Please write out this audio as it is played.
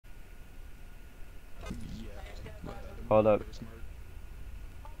Hold up.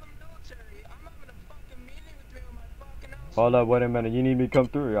 Hold up, wait a minute. You need me to come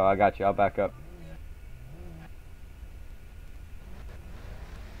through? Yo, I got you. I'll back up.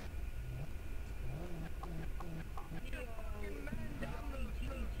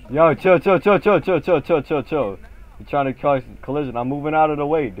 Yo, chill. You're trying to cause collision. I'm moving out of the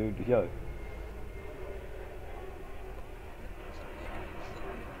way, dude. Yo.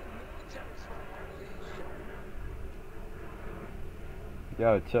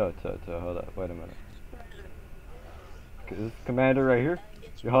 Yo, chill. Hold up. Wait a minute. Is this commander right here?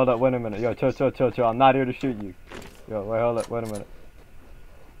 Yo, hold up. Wait a minute. Yo, chill. I'm not here to shoot you. Yo, wait, hold up. Wait a minute.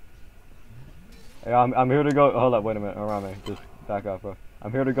 Hey, I'm here to go. Hold up. Wait a minute. Around me. Just back off, bro.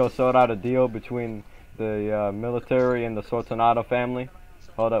 I'm here to go sort out a deal between the military and the Sortanato family.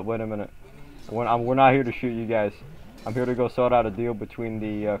 Hold up. Wait a minute. We're not here to shoot you guys. I'm here to go sort out a deal between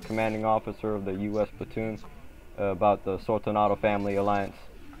the commanding officer of the U.S. platoon about the Sortanato family alliance.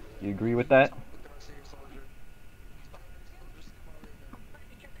 You agree with that?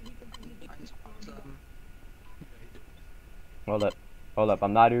 Hold up.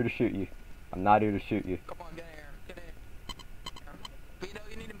 I'm not here to shoot you.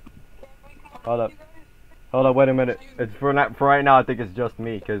 Hold up, wait a minute. It's for right now. I think it's just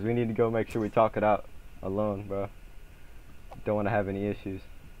me, because we need to go make sure we talk it out alone, bro. Don't want to have any issues.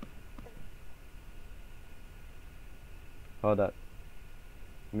 Hold up.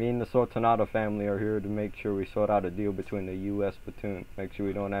 Me and the Sortanato family are here to make sure we sort out a deal between the U.S. platoon. Make sure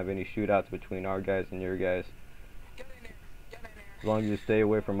we don't have any shootouts between our guys and your guys. As long as you stay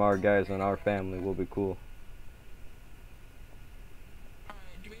away from our guys and our family, we'll be cool.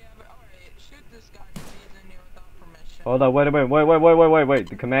 Hold on, wait.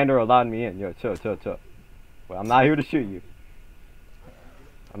 The commander allowed me in. Yo, chill. Wait, I'm not here to shoot you.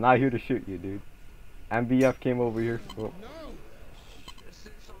 Dude. MVF came over here. Oh.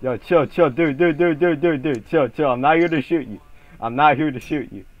 Yo, chill, dude. Chill. I'm not here to shoot you. Dude. I'm not here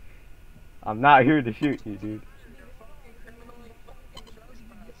to shoot you.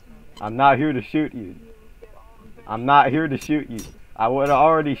 I'm not here to shoot you. I would have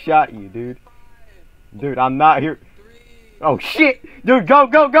already shot you, dude. Dude, I'm not here. Oh shit! Dude, go!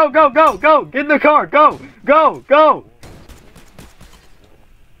 Get in the car! Go!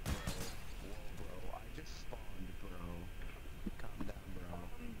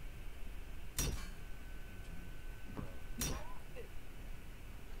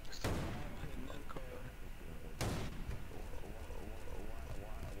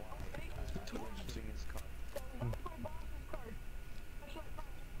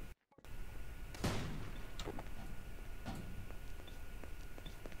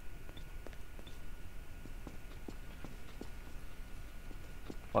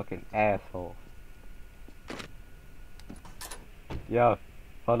 Fucking asshole. Yo,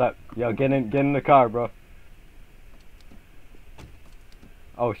 hold up. Yo, get in the car, bro.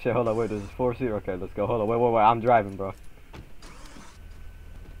 Oh shit, hold up, wait, this is 4-seater? Okay, let's go. Hold on, wait, I'm driving, bro.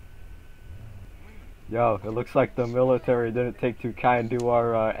 Yo, it looks like the military didn't take too kind to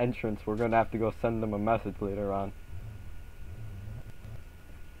our entrance. We're gonna have to go send them a message later on.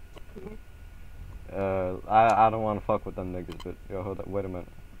 I don't want to fuck with them niggas, but yo, hold up, wait a minute.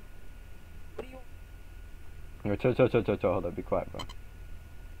 Yo, chill, hold up, be quiet, bro.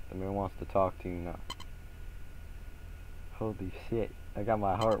 The man wants to talk to you now. Holy shit, I got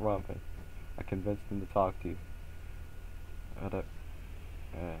my heart rumping. I convinced him to talk to you. Hold up.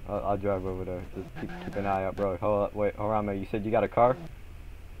 I'll drive over there. Just keep an eye out, bro. Hold up, wait, hold on, man. You said you got a car?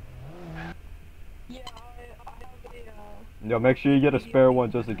 Yeah, I have a, Yo, make sure you get a spare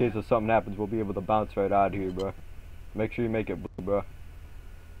one just in case if something happens. We'll be able to bounce right out of here, bro. Make sure you make it blue, bro.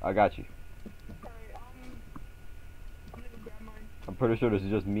 I got you. Alright, I'm gonna grab mine. I'm pretty sure this is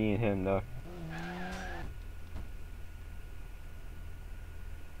just me and him, though.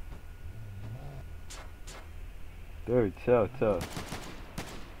 Dude, chill.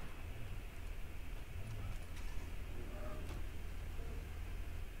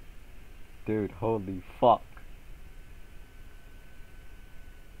 Dude, holy fuck.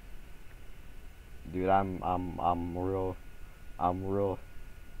 Dude, I'm real,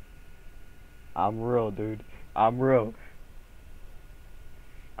 dude. I'm real.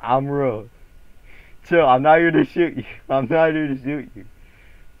 Chill, I'm not here to shoot you.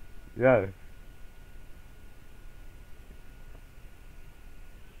 Yeah.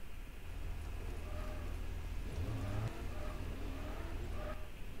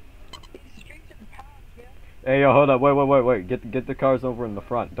 Hey, yo, hold up, wait. Get the cars over in the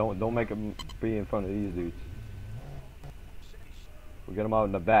front. Don't make them be in front of these dudes. We'll get them out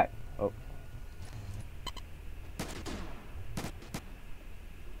in the back. Oh.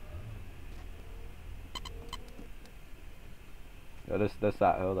 Yo, this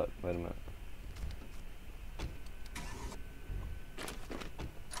side. Hold up. Wait a minute.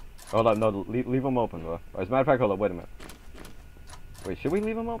 Hold up. No, leave them open, bro. As a matter of fact, hold up. Wait a minute. Wait, should we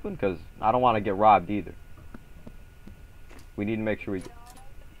leave them open? Cause I don't want to get robbed either. We need to make sure we.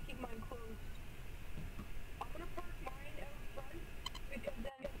 Keep mine closed. I'm gonna park mine out front because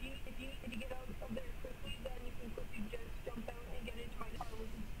then if you need to get out of there quickly, then you can quickly just jump out and get into my car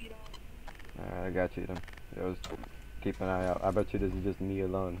with speed off. Alright, I got you then. Yo, keep an eye out. I bet you this is just me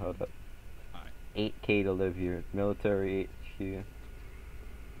alone. Hold up. 8K to live here. Military HQ.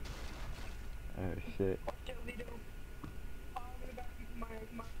 Oh shit.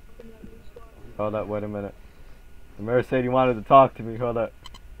 Hold up, wait a minute. The mayor said he wanted to talk to me. Hold up.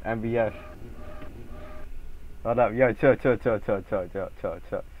 MBF. Hold up. Yo, chill.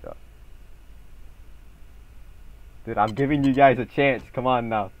 Dude, I'm giving you guys a chance. Come on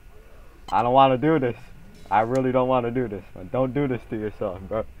now. I don't want to do this. I really don't want to do this, man. Don't do this to yourself,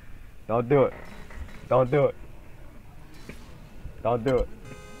 bro. Don't do it. Don't do it. Don't do it.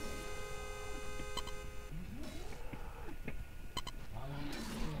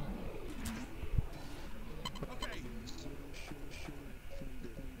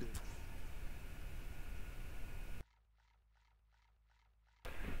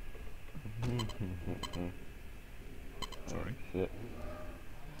 Sorry. Shit.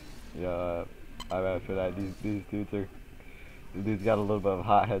 Yeah, I bad for that. These dudes got a little bit of a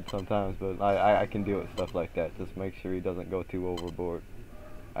hot head sometimes, but I can deal with stuff like that. Just make sure he doesn't go too overboard.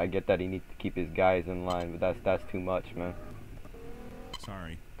 I get that he needs to keep his guys in line, but that's too much, man.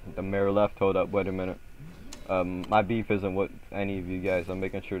 Sorry. The mayor left. Hold up, wait a minute. My beef isn't with any of you guys. I'm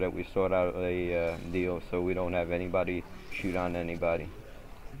making sure that we sort out a deal so we don't have anybody shoot on anybody.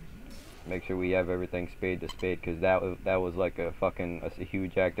 Make sure we have everything spade to spade, because that was like a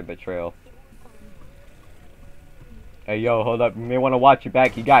huge act of betrayal. Hey yo, hold up, you may want to watch your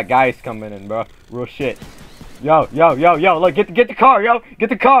back. You got guys coming in, bro. Real shit. Yo, look, get the car, yo. Get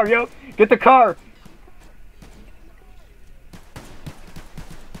the car, yo. Get the car.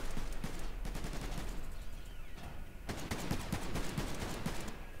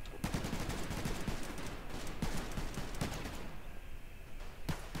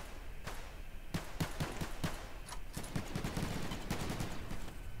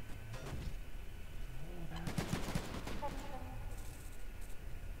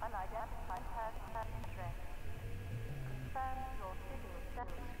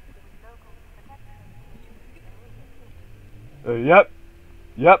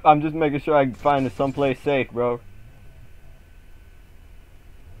 Yep, I'm just making sure I can find it someplace safe, bro.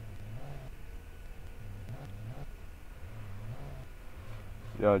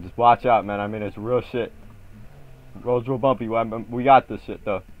 Yo, just watch out, man. I mean, it's real shit. Road's real bumpy. We got this shit,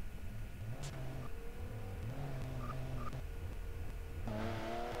 though.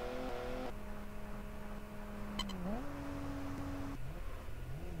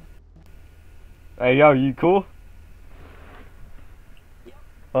 Hey, yo, you cool?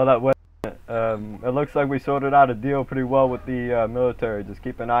 Hold up, wait a minute. It looks like we sorted out a deal pretty well with the military. Just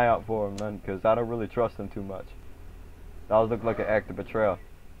keep an eye out for him, man, because I don't really trust them too much. That was look like an act of betrayal.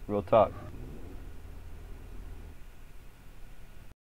 Real talk.